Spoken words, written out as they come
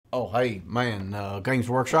Oh, hey, man, Games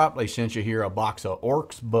Workshop, they sent you here a box of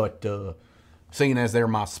orcs, but seeing as they're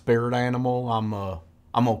my spirit animal, I'm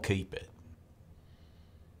gonna keep it.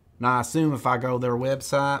 Now, I assume if I go to their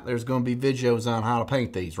website, there's gonna be videos on how to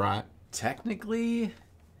paint these, right? Technically,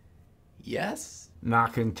 yes. Now, I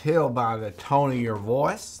can tell by the tone of your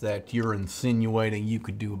voice that you're insinuating you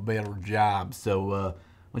could do a better job, so why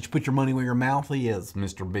don't you put your money where your mouth is,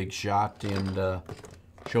 Mr. Big Shot, and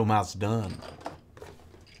show 'em how it's done.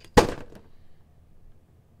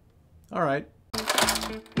 All right.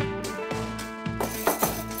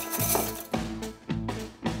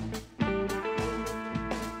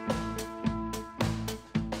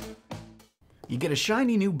 You get a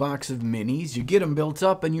shiny new box of minis, you get them built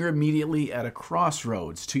up, and you're immediately at a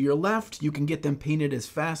crossroads. To your left, you can get them painted as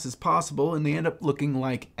fast as possible, and they end up looking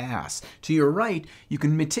like ass. To your right, you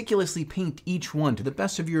can meticulously paint each one to the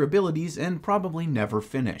best of your abilities and probably never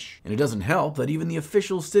finish. And it doesn't help that even the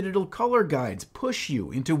official Citadel color guides push you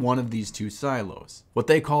into one of these two silos. What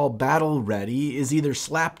they call battle ready is either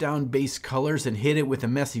slap down base colors and hit it with a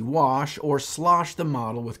messy wash, or slosh the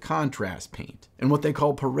model with contrast paint. And what they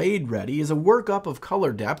call parade ready is a workup of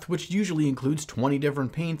color depth, which usually includes 20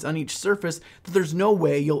 different paints on each surface that there's no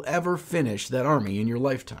way you'll ever finish that army in your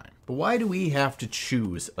lifetime. But why do we have to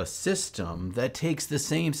choose a system that takes the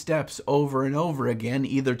same steps over and over again,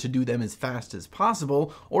 either to do them as fast as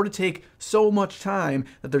possible or to take so much time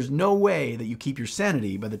that there's no way that you keep your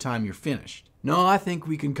sanity by the time you're finished? No, I think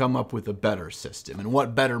we can come up with a better system. And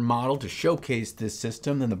what better model to showcase this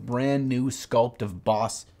system than the brand new sculpt of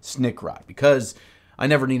Boss Snickrot? Because I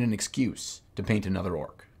never need an excuse to paint another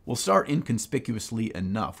orc. We'll start inconspicuously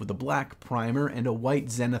enough with a black primer and a white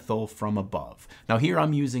zenithal from above. Now here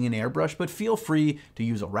I'm using an airbrush, but feel free to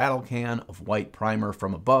use a rattle can of white primer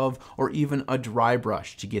from above, or even a dry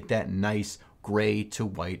brush to get that nice gray to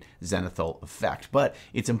white zenithal effect. But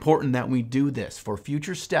it's important that we do this. For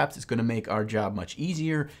future steps, it's going to make our job much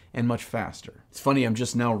easier and much faster. It's funny, I'm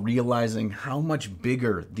just now realizing how much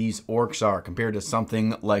bigger these orcs are compared to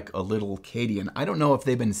something like a little Cadian. I don't know if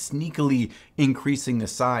they've been sneakily increasing the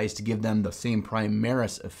size to give them the same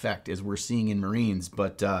Primaris effect as we're seeing in Marines,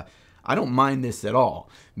 but I don't mind this at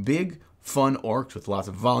all. Big, fun orcs with lots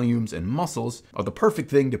of volumes and muscles are the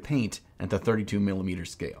perfect thing to paint at the 32mm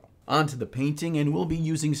scale. Onto the painting, and we'll be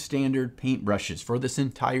using standard paint brushes for this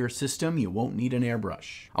entire system. You won't need an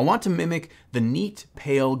airbrush. I want to mimic the neat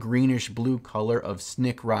pale greenish blue color of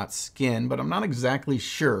Snickrot's skin, but I'm not exactly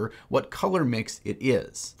sure what color mix it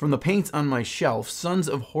is. From the paints on my shelf, Sons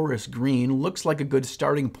of Horus Green looks like a good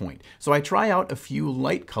starting point, so I try out a few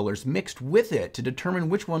light colors mixed with it to determine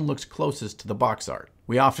which one looks closest to the box art.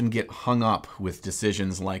 We often get hung up with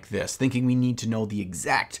decisions like this, thinking we need to know the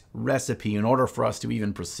exact recipe in order for us to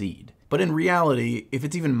even proceed. But in reality, if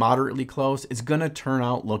it's even moderately close, it's gonna turn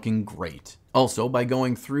out looking great. Also, by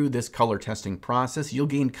going through this color testing process, you'll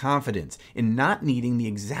gain confidence in not needing the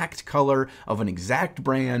exact color of an exact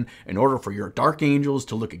brand in order for your Dark Angels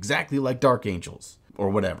to look exactly like Dark Angels, or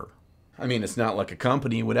whatever. I mean, it's not like a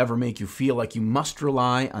company would ever make you feel like you must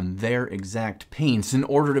rely on their exact paints in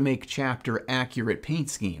order to make chapter-accurate paint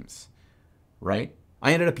schemes, right?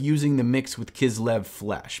 I ended up using the mix with Kislev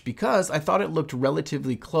Flesh because I thought it looked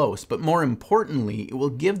relatively close, but more importantly, it will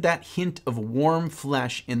give that hint of warm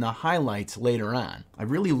flesh in the highlights later on. I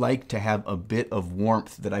really like to have a bit of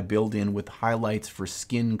warmth that I build in with highlights for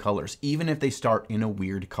skin colors, even if they start in a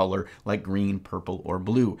weird color like green, purple, or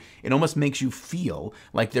blue. It almost makes you feel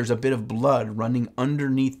like there's a bit of blood running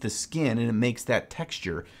underneath the skin, and it makes that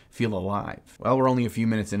texture feel alive. Well, we're only a few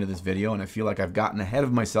minutes into this video, and I feel like I've gotten ahead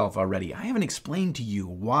of myself already. I haven't explained to you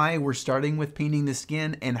why we're starting with painting the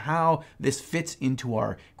skin and how this fits into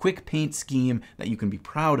our quick paint scheme that you can be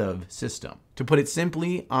proud of system. To put it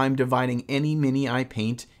simply, I'm dividing any mini I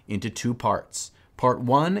paint into two parts. Part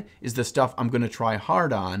 1 is the stuff I'm going to try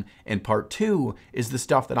hard on, and part 2 is the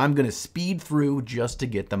stuff that I'm going to speed through just to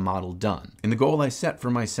get the model done. And the goal I set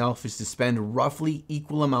for myself is to spend roughly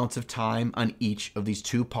equal amounts of time on each of these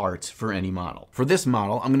two parts for any model. For this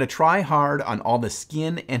model, I'm going to try hard on all the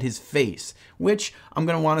skin and his face, which I'm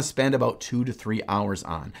going to want to spend about 2 to 3 hours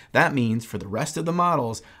on. That means for the rest of the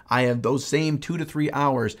models, I have those same 2 to 3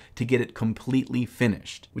 hours to get it completely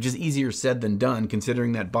finished, which is easier said than done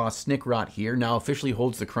considering that Boss Snickrot here now officially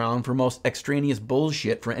holds the crown for most extraneous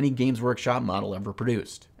bullshit for any Games Workshop model ever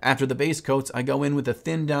produced. After the base coats, I go in with a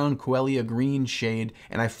thinned down Quelea green shade,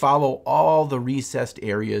 and I follow all the recessed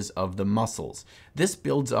areas of the muscles. This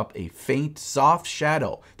builds up a faint, soft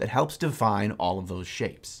shadow that helps define all of those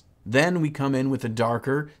shapes. Then we come in with a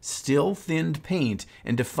darker, still thinned paint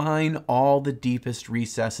and define all the deepest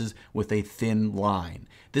recesses with a thin line.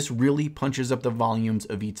 This really punches up the volumes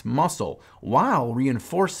of each muscle while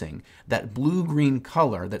reinforcing that blue-green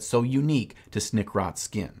color that's so unique to Snickrot's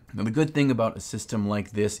skin. Now, the good thing about a system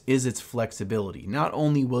like this is its flexibility. Not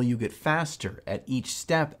only will you get faster at each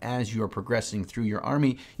step as you're progressing through your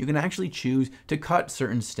army, you can actually choose to cut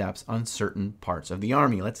certain steps on certain parts of the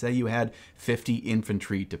army. Let's say you had 50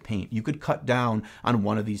 infantry to paint. You could cut down on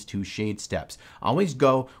one of these 2 shade steps. Always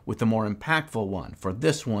go with the more impactful one. For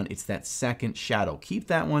this one, it's that second shadow. Keep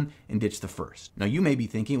that one and ditch the first. Now, you may be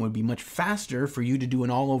thinking it would be much faster for you to do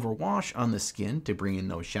an all-over wash on the skin to bring in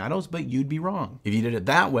those shadows, but you'd be wrong. If you did it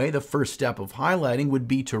that way, the first step of highlighting would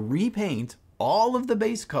be to repaint all of the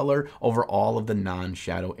base color over all of the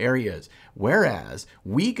non-shadow areas. Whereas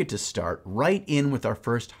we get to start right in with our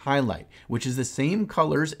first highlight, which is the same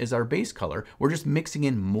colors as our base color. We're just mixing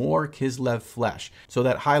in more Kislev flesh. So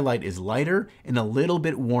that highlight is lighter and a little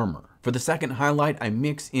bit warmer. For the second highlight, I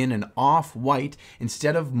mix in an off-white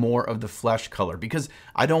instead of more of the flesh color because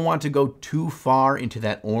I don't want to go too far into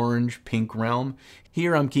that orange-pink realm.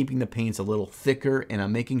 Here I'm keeping the paints a little thicker and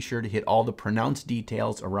I'm making sure to hit all the pronounced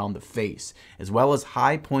details around the face, as well as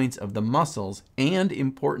high points of the muscles and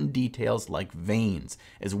important details like veins,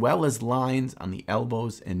 as well as lines on the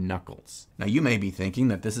elbows and knuckles. Now you may be thinking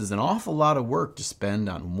that this is an awful lot of work to spend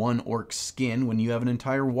on one orc's skin when you have an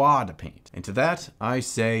entire wad to paint. And to that, I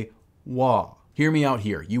say, wah. Hear me out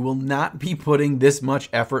here. You will not be putting this much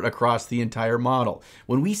effort across the entire model.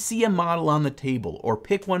 When we see a model on the table or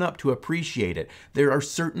pick one up to appreciate it, there are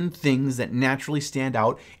certain things that naturally stand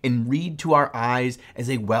out and read to our eyes as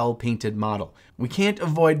a well-painted model. We can't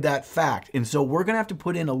avoid that fact, and so we're gonna have to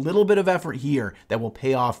put in a little bit of effort here that will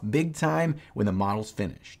pay off big time when the model's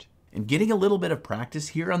finished. And getting a little bit of practice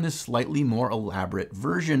here on this slightly more elaborate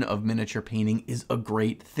version of miniature painting is a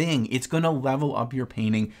great thing. It's going to level up your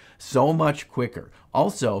painting so much quicker.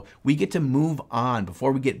 Also, we get to move on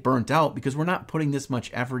before we get burnt out because we're not putting this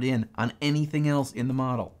much effort in on anything else in the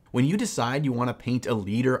model. When you decide you want to paint a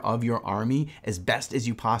leader of your army as best as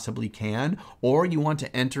you possibly can, or you want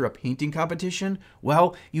to enter a painting competition,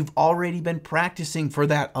 well, you've already been practicing for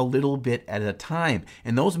that a little bit at a time,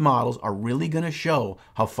 and those models are really going to show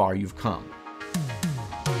how far you've come.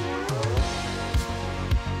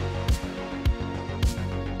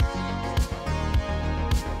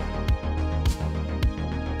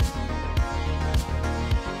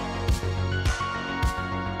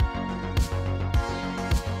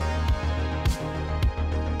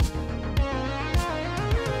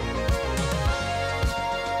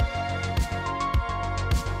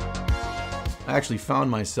 I actually found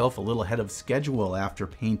myself a little ahead of schedule after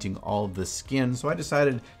painting all of the skin, so I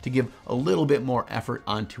decided to give a little bit more effort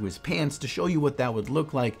onto his pants to show you what that would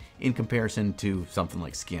look like in comparison to something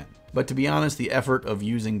like skin. But to be honest, the effort of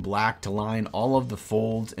using black to line all of the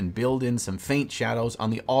folds and build in some faint shadows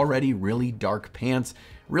on the already really dark pants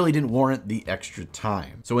really didn't warrant the extra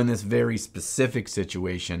time. So in this very specific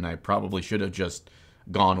situation, I probably should have just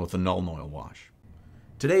gone with a null oil wash.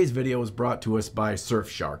 Today's video was brought to us by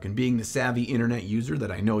Surfshark, and being the savvy internet user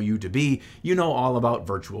that I know you to be, you know all about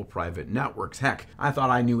virtual private networks. Heck, I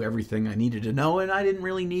thought I knew everything I needed to know and I didn't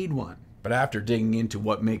really need one. But after digging into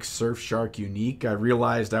what makes Surfshark unique, I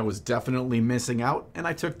realized I was definitely missing out and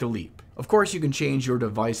I took the leap. Of course, you can change your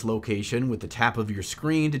device location with the tap of your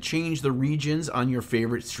screen to change the regions on your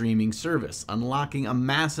favorite streaming service, unlocking a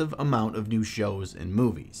massive amount of new shows and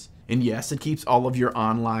movies. And yes, it keeps all of your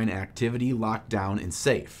online activity locked down and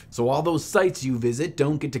safe. So all those sites you visit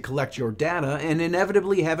don't get to collect your data and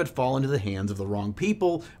inevitably have it fall into the hands of the wrong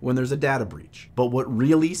people when there's a data breach. But what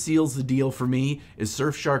really seals the deal for me is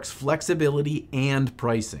Surfshark's flexibility and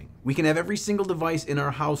pricing. We can have every single device in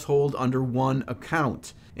our household under one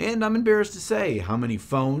account. And I'm embarrassed to say how many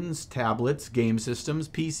phones, tablets, game systems,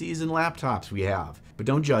 PCs, and laptops we have. But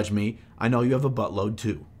don't judge me, I know you have a buttload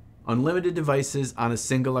too. Unlimited devices on a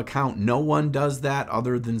single account. No one does that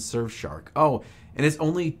other than Surfshark. Oh, and it's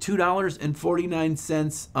only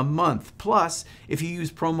 $2.49 a month. Plus, if you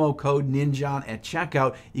use promo code NINJON at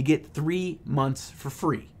checkout, you get 3 months for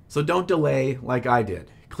free. So don't delay like I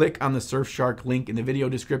did. Click on the Surfshark link in the video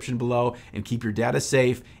description below and keep your data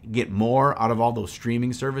safe and get more out of all those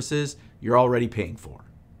streaming services you're already paying for.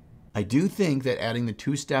 I do think that adding the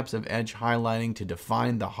 2 steps of edge highlighting to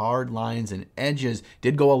define the hard lines and edges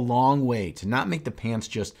did go a long way to not make the pants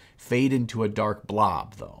just fade into a dark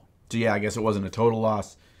blob though. So yeah, I guess it wasn't a total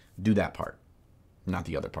loss. Do that part, not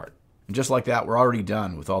the other part. And just like that, we're already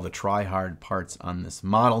done with all the try-hard parts on this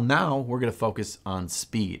model. Now we're going to focus on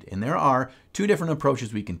speed. And there are 2 different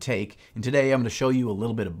approaches we can take. And today I'm going to show you a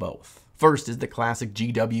little bit of both. First is the classic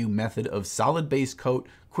GW method of solid base coat,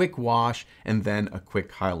 quick wash, and then a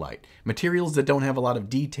quick highlight. Materials that don't have a lot of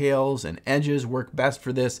details and edges work best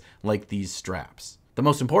for this, like these straps. The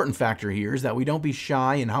most important factor here is that we don't be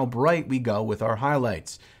shy in how bright we go with our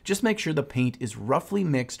highlights. Just make sure the paint is roughly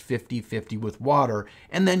mixed 50-50 with water,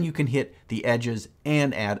 and then you can hit the edges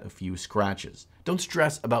and add a few scratches. Don't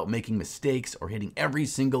stress about making mistakes or hitting every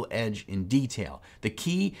single edge in detail. The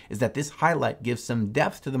key is that this highlight gives some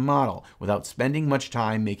depth to the model without spending much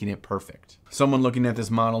time making it perfect. Someone looking at this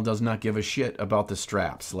model does not give a shit about the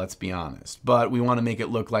straps, let's be honest. But we want to make it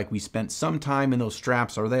look like we spent some time and those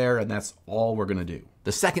straps are there, and that's all we're going to do.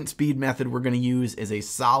 The second speed method we're going to use is a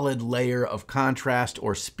solid layer of contrast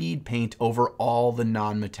or speed paint over all the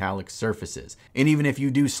non-metallic surfaces. And even if you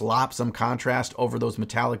do slop some contrast over those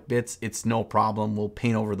metallic bits, it's no problem. We'll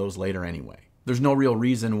paint over those later anyway. There's no real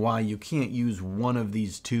reason why you can't use one of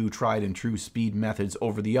these two tried and true speed methods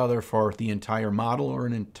over the other for the entire model or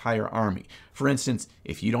an entire army. For instance,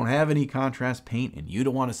 if you don't have any contrast paint and you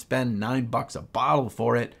don't want to spend $9 a bottle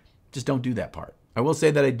for it, just don't do that part. I will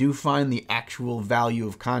say that I do find the actual value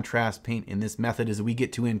of contrast paint in this method is we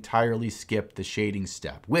get to entirely skip the shading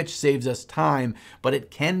step, which saves us time, but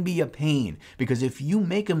it can be a pain because if you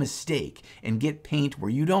make a mistake and get paint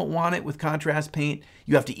where you don't want it with contrast paint,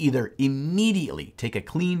 you have to either immediately take a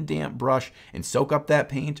clean, damp brush and soak up that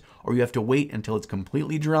paint, or you have to wait until it's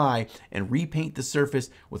completely dry and repaint the surface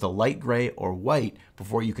with a light gray or white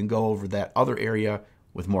before you can go over that other area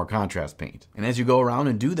with more contrast paint. And as you go around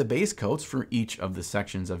and do the base coats for each of the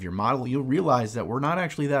sections of your model, you'll realize that we're not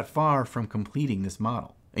actually that far from completing this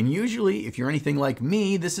model. And usually, if you're anything like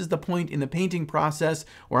me, this is the point in the painting process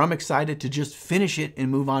where I'm excited to just finish it and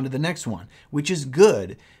move on to the next one, which is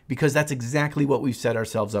good because that's exactly what we've set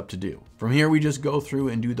ourselves up to do. From here, we just go through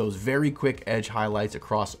and do those very quick edge highlights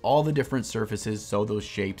across all the different surfaces so those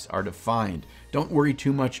shapes are defined. Don't worry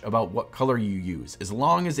too much about what color you use. As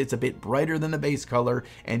long as it's a bit brighter than the base color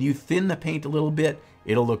and you thin the paint a little bit,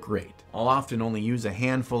 it'll look great. I'll often only use a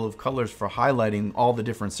handful of colors for highlighting all the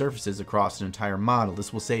different surfaces across an entire model.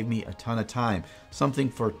 This will save me a ton of time. Something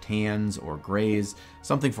for tans or grays,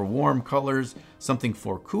 something for warm colors, something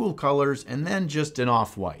for cool colors, and then just an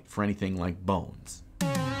off-white for anything like bones.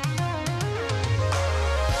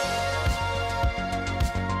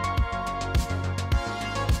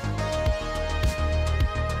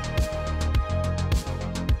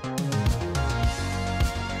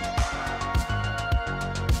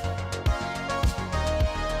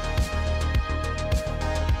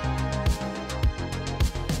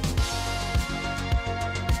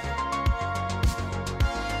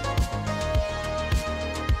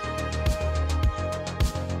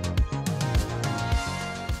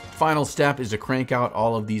 Final step is to crank out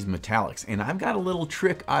all of these metallics, and I've got a little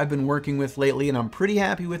trick I've been working with lately and I'm pretty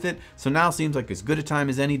happy with it, so now seems like as good a time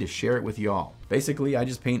as any to share it with you all. Basically, I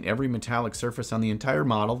just paint every metallic surface on the entire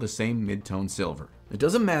model the same mid-tone silver. It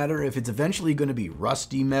doesn't matter if it's eventually going to be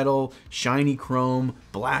rusty metal, shiny chrome,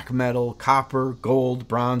 black metal, copper, gold,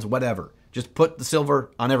 bronze, whatever. Just put the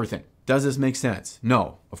silver on everything. Does this make sense?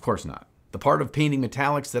 No, of course not. The part of painting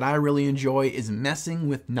metallics that I really enjoy is messing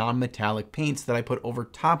with non-metallic paints that I put over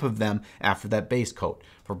top of them after that base coat.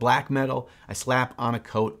 For black metal, I slap on a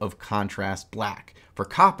coat of contrast black. For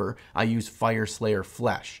copper, I use Fire Slayer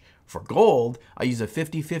Flesh. For gold, I use a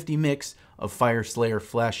 50-50 mix of Fire Slayer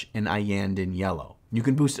Flesh and Iyanden Yellow. You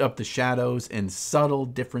can boost up the shadows and subtle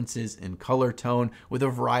differences in color tone with a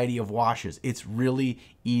variety of washes. It's really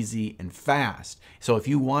easy and fast. So if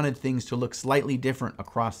you wanted things to look slightly different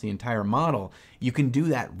across the entire model, you can do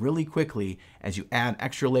that really quickly as you add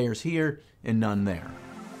extra layers here and none there.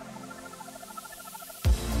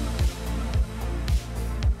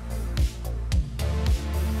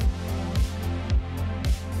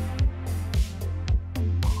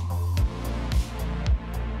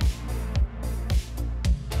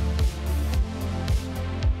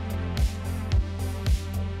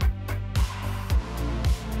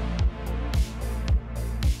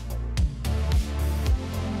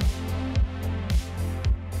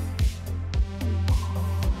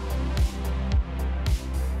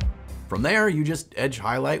 From there, you just edge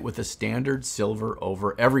highlight with a standard silver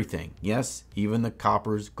over everything. Yes, even the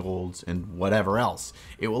coppers, golds, and whatever else.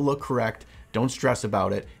 It will look correct, don't stress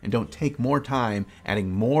about it, and don't take more time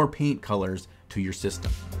adding more paint colors to your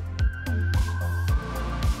system.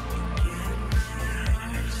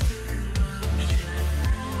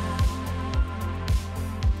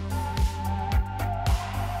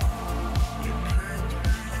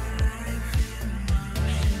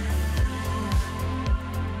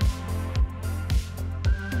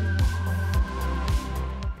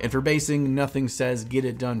 And for basing, nothing says get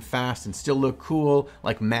it done fast and still look cool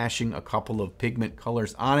like mashing a couple of pigment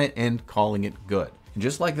colors on it and calling it good. And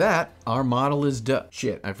just like that, our model is done.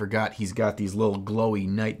 Shit, I forgot he's got these little glowy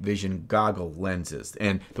night vision goggle lenses.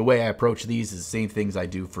 And the way I approach these is the same things I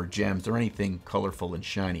do for gems or anything colorful and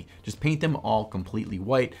shiny. Just paint them all completely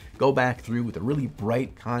white, go back through with a really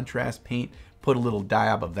bright contrast paint, put a little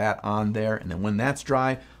dab of that on there, and then when that's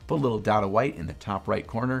dry, put a little dot of white in the top right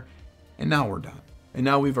corner, and now we're done. And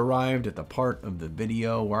now we've arrived at the part of the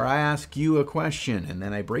video where I ask you a question and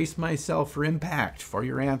then I brace myself for impact for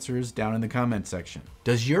your answers down in the comment section.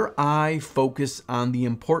 Does your eye focus on the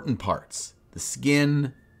important parts, the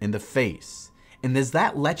skin and the face? And does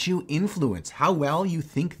that let you influence how well you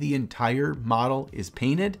think the entire model is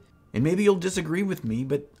painted? And maybe you'll disagree with me,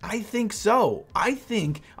 but I think so. I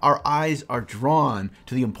think our eyes are drawn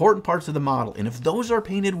to the important parts of the model, and if those are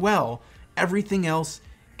painted well, everything else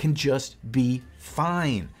can just be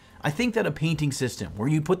fine. I think that a painting system where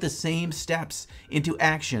you put the same steps into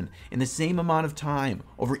action in the same amount of time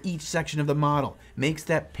over each section of the model makes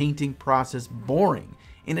that painting process boring,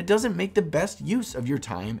 and it doesn't make the best use of your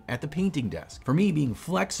time at the painting desk. For me, being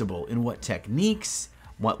flexible in what techniques,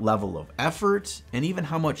 what level of effort, and even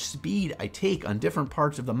how much speed I take on different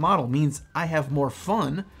parts of the model means I have more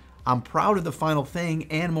fun, I'm proud of the final thing,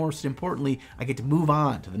 and most importantly, I get to move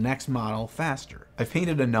on to the next model faster. I've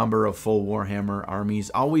painted a number of full Warhammer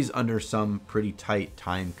armies, always under some pretty tight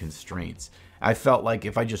time constraints. I felt like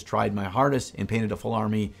if I just tried my hardest and painted a full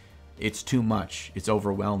army, it's too much, it's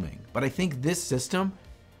overwhelming. But I think this system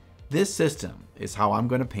is how I'm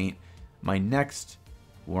going to paint my next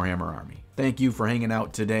Warhammer army. Thank you for hanging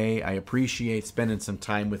out today. I appreciate spending some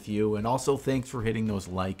time with you, and also thanks for hitting those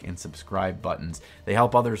like and subscribe buttons. They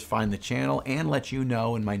help others find the channel and let you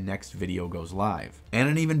know when my next video goes live. And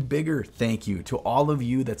an even bigger thank you to all of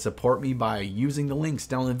you that support me by using the links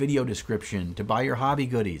down in the video description to buy your hobby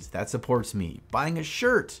goodies. That supports me. Buying a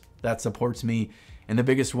shirt, that supports me. And the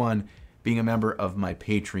biggest one, being a member of my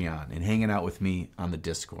Patreon and hanging out with me on the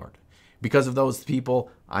Discord. Because of those people,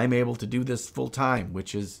 I'm able to do this full time,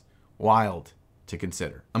 which is wild to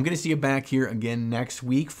consider. I'm going to see you back here again next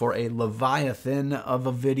week for a Leviathan of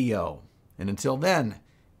a video. And until then,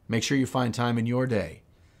 make sure you find time in your day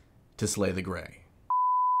to slay the gray.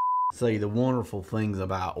 Say the wonderful things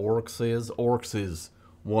about orcs is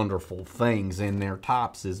wonderful things, and their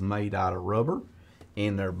tops is made out of rubber,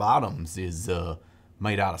 and their bottoms is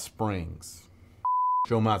made out of springs.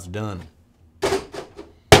 Show 'em how it's done.